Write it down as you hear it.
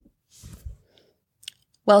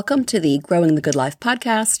Welcome to the Growing the Good Life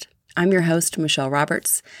podcast. I'm your host, Michelle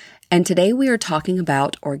Roberts, and today we are talking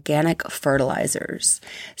about organic fertilizers,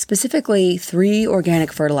 specifically 3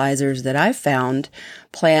 organic fertilizers that I've found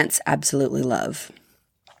plants absolutely love.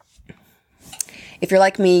 If you're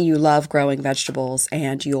like me, you love growing vegetables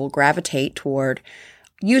and you'll gravitate toward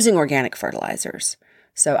using organic fertilizers.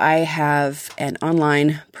 So I have an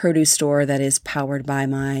online produce store that is powered by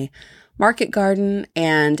my market garden,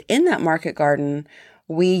 and in that market garden,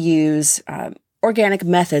 we use organic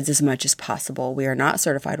methods as much as possible. We are not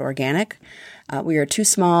certified organic. We are too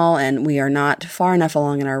small and we are not far enough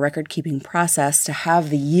along in our record-keeping process to have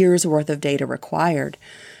the year's worth of data required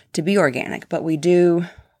to be organic. But we do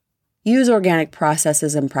use organic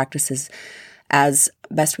processes and practices as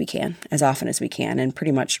best we can, as often as we can, and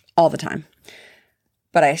pretty much all the time.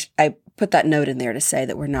 But I put that note in there to say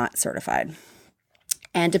that we're not certified.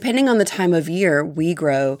 And depending on the time of year, we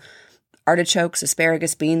grow artichokes,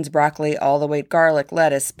 asparagus, beans, broccoli, all the way garlic,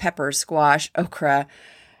 lettuce, peppers, squash, okra,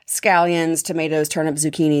 scallions, tomatoes, turnips,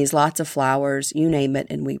 zucchinis, lots of flowers, you name it,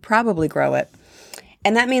 and we probably grow it.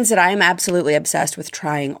 And that means that I am absolutely obsessed with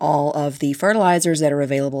trying all of the fertilizers that are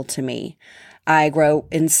available to me. I grow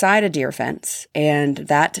inside a deer fence, and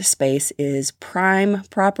that space is prime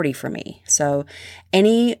property for me. So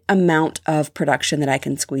any amount of production that I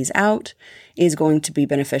can squeeze out is going to be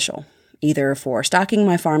beneficial, either for stocking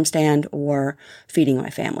my farm stand or feeding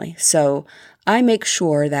my family. So I make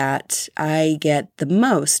sure that I get the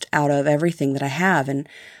most out of everything that I have. And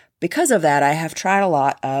because of that, I have tried a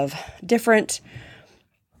lot of different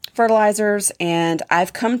fertilizers, and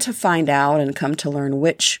I've come to find out and come to learn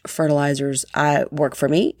which fertilizers work for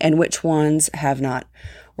me and which ones have not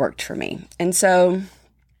worked for me. And so,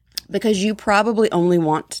 because you probably only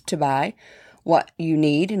want to buy what you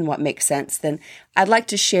need and what makes sense, then I'd like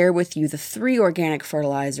to share with you the 3 organic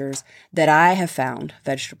fertilizers that I have found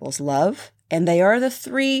vegetables love. And they are the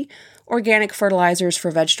 3 organic fertilizers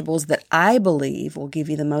for vegetables that I believe will give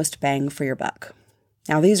you the most bang for your buck.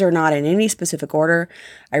 Now, these are not in any specific order.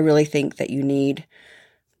 I really think that you need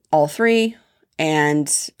all 3, and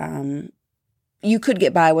you could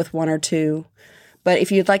get by with 1 or 2. But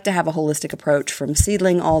if you'd like to have a holistic approach from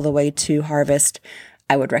seedling all the way to harvest,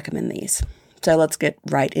 I would recommend these. So let's get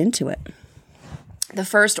right into it. The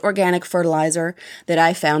first organic fertilizer that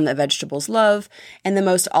I found that vegetables love and the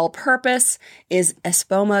most all-purpose is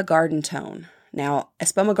Espoma Garden Tone. Now,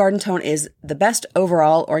 Espoma Garden Tone is the best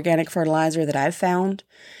overall organic fertilizer that I've found.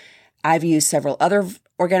 I've used several other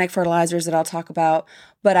organic fertilizers that I'll talk about,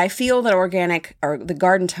 but I feel that the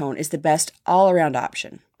Garden Tone is the best all-around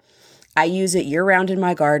option. I use it year-round in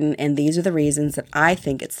my garden, and these are the reasons that I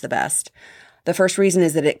think it's the best. The first reason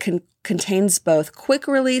is that it contains both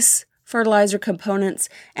quick-release fertilizer components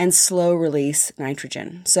and slow-release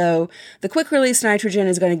nitrogen. So the quick-release nitrogen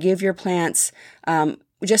is going to give your plants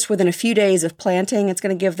just within a few days of planting, it's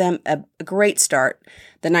going to give them a great start.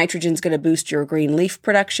 The nitrogen is going to boost your green leaf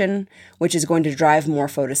production, which is going to drive more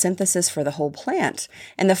photosynthesis for the whole plant.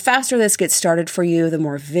 And the faster this gets started for you, the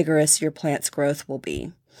more vigorous your plant's growth will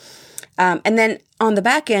be. And then on the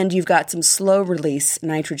back end, you've got some slow release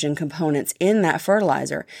nitrogen components in that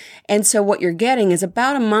fertilizer. And so what you're getting is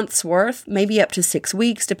about a month's worth, maybe up to 6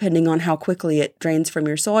 weeks, depending on how quickly it drains from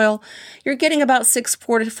your soil. You're getting about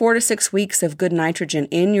 4 to 6 weeks of good nitrogen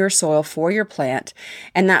in your soil for your plant.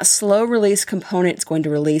 And that slow release component is going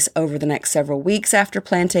to release over the next several weeks after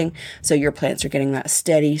planting. So your plants are getting that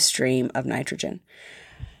steady stream of nitrogen.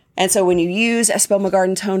 And so when you use Espoma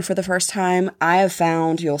Garden Tone for the first time, I have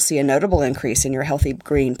found you'll see a notable increase in your healthy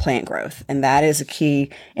green plant growth. And that is a key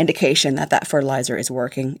indication that that fertilizer is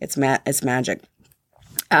working. It's magic.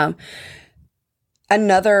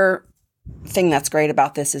 Another thing that's great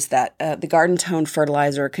about this is that the Garden Tone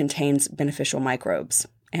fertilizer contains beneficial microbes.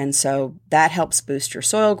 And so that helps boost your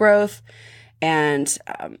soil growth and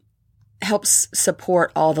helps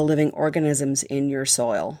support all the living organisms in your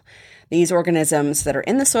soil. These organisms that are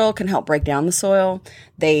in the soil can help break down the soil.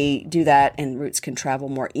 They do that, and roots can travel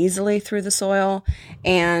more easily through the soil.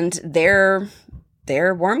 And their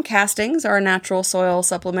worm castings are a natural soil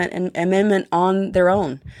supplement and amendment on their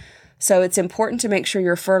own. So it's important to make sure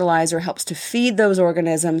your fertilizer helps to feed those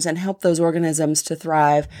organisms and help those organisms to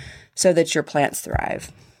thrive so that your plants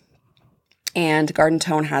thrive. And Garden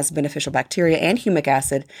Tone has beneficial bacteria and humic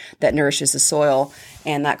acid that nourishes the soil,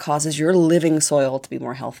 and that causes your living soil to be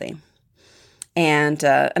more healthy. And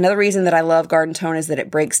another reason that I love Garden Tone is that it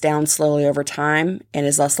breaks down slowly over time and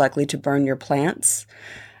is less likely to burn your plants.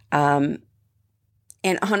 And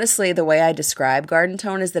honestly, the way I describe Garden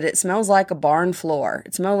Tone is that it smells like a barn floor.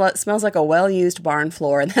 It smells like a well-used barn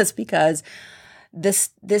floor, and that's because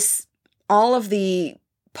all of the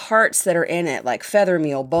parts that are in it, like feather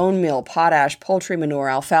meal, bone meal, potash, poultry manure,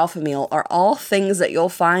 alfalfa meal, are all things that you'll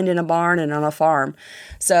find in a barn and on a farm.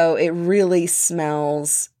 So it really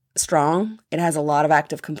smells strong. It has a lot of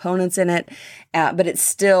active components in it, but it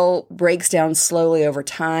still breaks down slowly over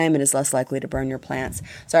time and is less likely to burn your plants.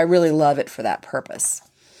 So I really love it for that purpose.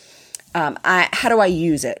 How do I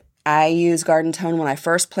use it? I use Garden Tone when I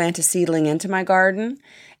first plant a seedling into my garden.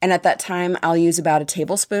 And at that time, I'll use about a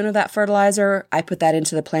tablespoon of that fertilizer. I put that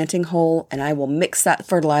into the planting hole, and I will mix that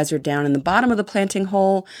fertilizer down in the bottom of the planting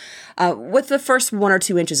hole with the first 1 or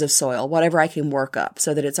 2 inches of soil, whatever I can work up,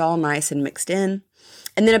 so that it's all nice and mixed in.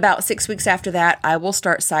 And then about 6 weeks after that, I will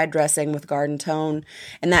start side dressing with Garden Tone.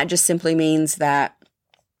 And that just simply means that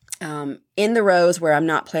in the rows where I'm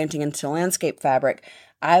not planting into landscape fabric,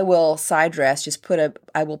 I will side dress,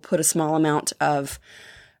 I will put a small amount of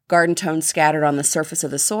Garden Tone scattered on the surface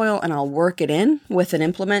of the soil, and I'll work it in with an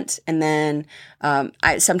implement. And then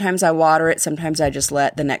sometimes I water it, sometimes I just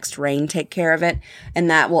let the next rain take care of it.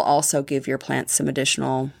 And that will also give your plants some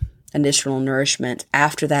additional nourishment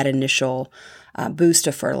after that initial boost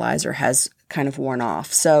of fertilizer has kind of worn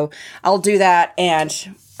off. So I'll do that,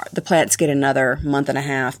 and the plants get another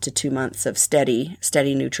 1.5 to 2 months of steady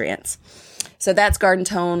nutrients. So that's Garden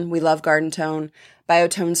Tone. We love Garden Tone.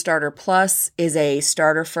 Biotone Starter Plus is a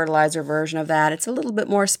starter fertilizer version of that. It's a little bit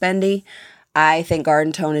more spendy. I think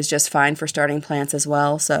Garden Tone is just fine for starting plants as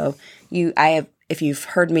well. So if you've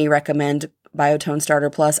heard me recommend Biotone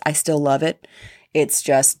Starter Plus, I still love it. It's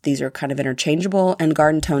just these are kind of interchangeable, and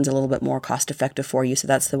Garden Tone's a little bit more cost effective for you. So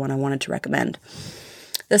that's the one I wanted to recommend.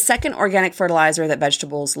 The second organic fertilizer that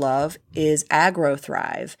vegetables love is Agro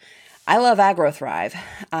Thrive. I love Agro Thrive.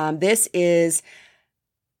 This is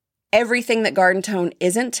everything that Garden Tone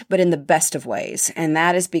isn't, but in the best of ways. And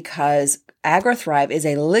that is because Agro Thrive is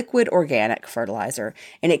a liquid organic fertilizer,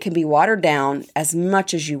 and it can be watered down as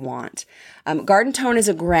much as you want. Garden Tone is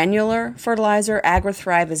a granular fertilizer. Agro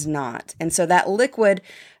Thrive is not. And so that liquid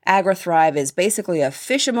Agro Thrive is basically a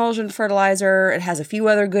fish emulsion fertilizer. It has a few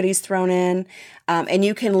other goodies thrown in, and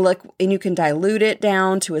you can dilute it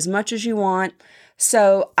down to as much as you want.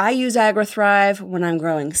 So I use Agro Thrive when I'm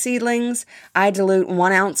growing seedlings. I dilute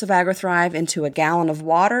 1 ounce of Agro Thrive into a gallon of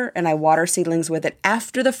water, and I water seedlings with it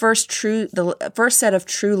after the first set of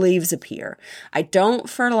true leaves appear. I don't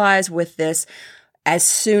fertilize with this as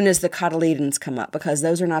soon as the cotyledons come up, because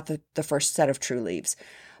those are not the first set of true leaves.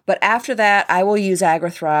 But after that, I will use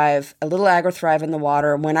Agro Thrive, a little Agro Thrive in the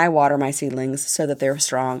water when I water my seedlings so that they're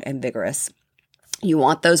strong and vigorous. You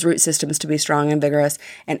want those root systems to be strong and vigorous,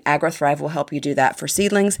 and Agro Thrive will help you do that for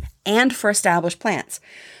seedlings and for established plants.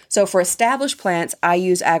 So for established plants, I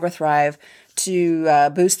use Agro Thrive to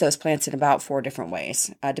boost those plants in about 4 different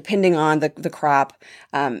ways. Depending on the crop,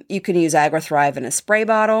 you can use Agro Thrive in a spray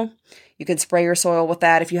bottle. You can spray your soil with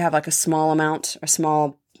that if you have like a small amount or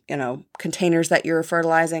small containers that you're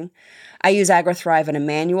fertilizing. I use Agro Thrive in a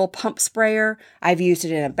manual pump sprayer. I've used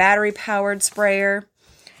it in a battery-powered sprayer.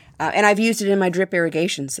 And I've used it in my drip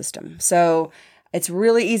irrigation system. So it's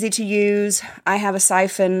really easy to use. I have a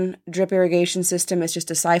siphon drip irrigation system. It's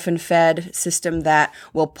just a siphon-fed system that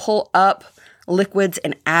will pull up liquids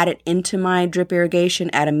and add it into my drip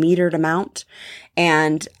irrigation at a metered amount.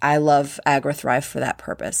 And I love Agro Thrive for that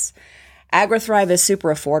purpose. Agro Thrive is super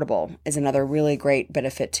affordable, is another really great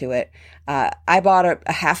benefit to it. I bought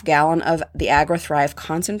a half gallon of the Agro Thrive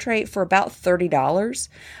concentrate for about $30.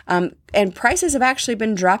 And prices have actually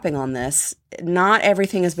been dropping on this. Not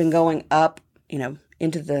everything has been going up,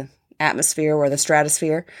 into the atmosphere or the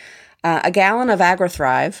stratosphere. A gallon of Agro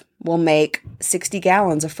Thrive will make 60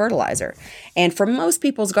 gallons of fertilizer. And for most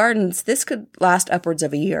people's gardens, this could last upwards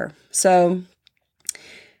of a year. So,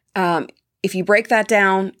 if you break that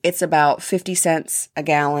down, it's about 50 cents a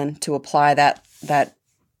gallon to apply that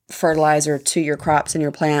fertilizer to your crops and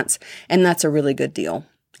your plants, and that's a really good deal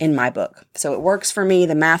in my book. So it works for me.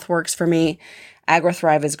 The math works for me. Agro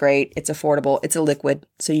Thrive is great. It's affordable. It's a liquid,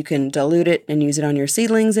 so you can dilute it and use it on your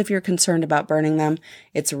seedlings if you're concerned about burning them.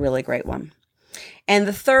 It's a really great one. And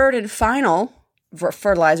the third and final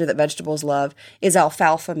fertilizer that vegetables love is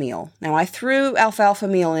alfalfa meal. Now I threw alfalfa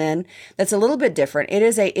meal in. That's a little bit different.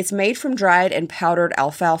 It's made from dried and powdered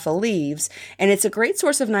alfalfa leaves, and it's a great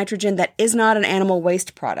source of nitrogen that is not an animal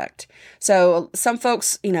waste product. So some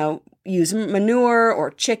folks, use manure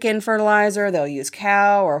or chicken fertilizer. They'll use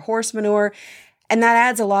cow or horse manure, and that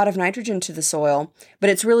adds a lot of nitrogen to the soil, but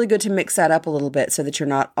it's really good to mix that up a little bit so that you're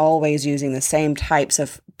not always using the same types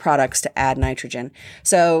of products to add nitrogen.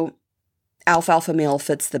 So alfalfa meal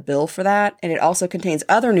fits the bill for that, and it also contains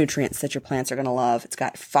other nutrients that your plants are going to love. It's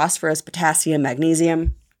got phosphorus, potassium,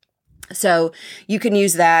 magnesium. So you can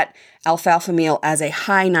use that alfalfa meal as a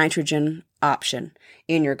high nitrogen option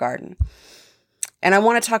in your garden. And I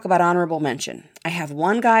want to talk about honorable mention. I have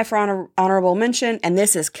one guy for honorable mention, and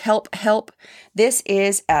this is Kelp Help. This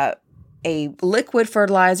is a liquid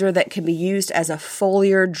fertilizer that can be used as a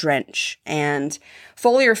foliar drench. And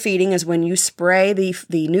foliar feeding is when you spray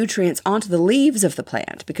the nutrients onto the leaves of the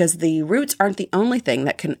plant, because the roots aren't the only thing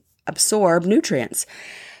that can absorb nutrients.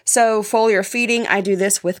 So foliar feeding, I do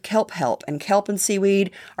this with Kelp Help, and kelp and seaweed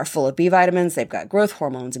are full of B vitamins. They've got growth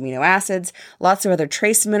hormones, amino acids, lots of other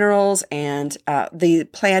trace minerals, and the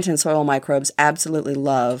plant and soil microbes absolutely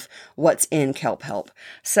love what's in Kelp Help.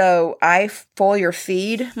 So I foliar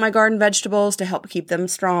feed my garden vegetables to help keep them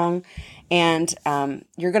strong. And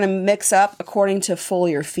you're going to mix up according to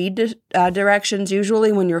foliar feed directions.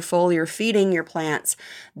 Usually when you're foliar feeding your plants,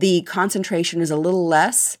 the concentration is a little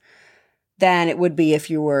less than it would be if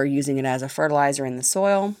you were using it as a fertilizer in the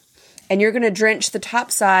soil. And you're going to drench the top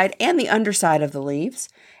side and the underside of the leaves.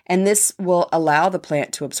 And this will allow the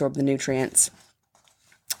plant to absorb the nutrients.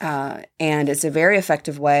 And it's a very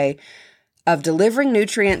effective way of delivering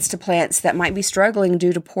nutrients to plants that might be struggling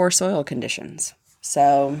due to poor soil conditions.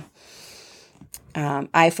 So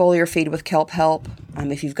I foliar feed with Kelp Help.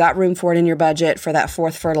 If you've got room for it in your budget for that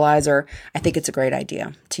fourth fertilizer, I think it's a great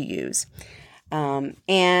idea to use.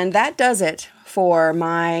 And that does it for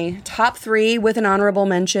my top 3 with an honorable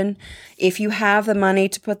mention. If you have the money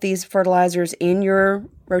to put these fertilizers in your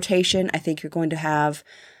rotation, I think you're going to have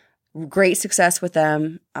great success with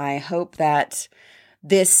them. I hope that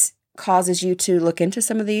this causes you to look into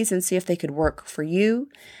some of these and see if they could work for you.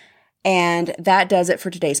 And that does it for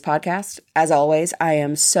today's podcast. As always, I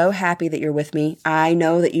am so happy that you're with me. I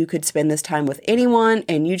know that you could spend this time with anyone,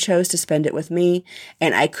 and you chose to spend it with me.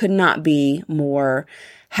 And I could not be more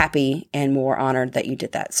happy and more honored that you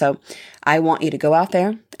did that. So I want you to go out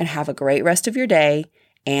there and have a great rest of your day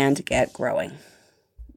and get growing.